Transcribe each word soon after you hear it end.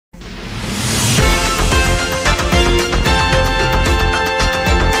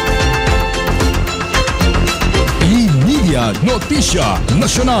Notisya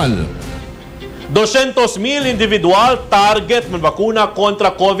Nasional. 200,000 individual target manbakuna kontra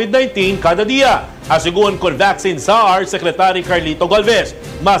COVID-19 kada dia. Asiguan con Vaccine Czar, Secretary Carlito Galvez.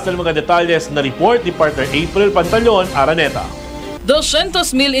 Mas na mga detalles na report ni partner April Pantalon Araneta. 200,000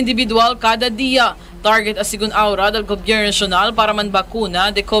 individual kada dia. Target asigun aura del gobyerno nasyonal para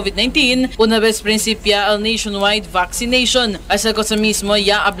manbakuna de COVID-19 una vez prinsipya el nationwide vaccination. Asal sa mismo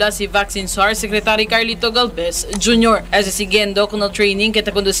ya habla si Vaccine Czar Secretary Carlito Galvez Jr. As siguiendo con el training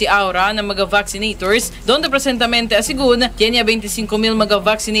kita kundo si aura ng mga vaccinators donde presentamente asigun kanya 25,000 mga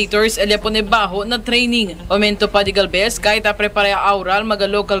vaccinators elia pone baho na training. Aumento pa di Galvez kahit prepara aura mga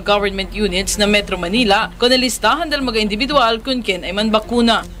local government units na Metro Manila con listahan del mga individual kung ken ay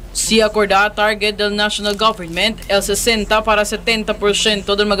manbakuna. Si acorda target del national government el 60 para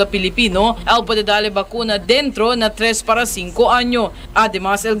 70% del mga Pilipino al poder darle vacuna dentro na 3 para 5 año.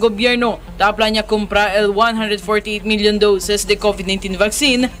 Además, el gobierno tapla niya comprar el 148 million doses de COVID-19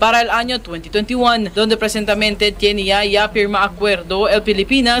 vaccine para el año 2021, donde presentamente tiene ya firma acuerdo el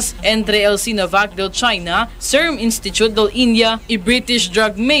Pilipinas entre el Sinovac del China, Serum Institute del India y British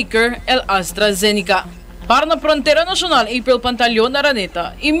drug maker el AstraZeneca. Para na Frontera Nacional, April Pantalon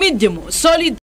Araneta, EMEDIA Mo, solid.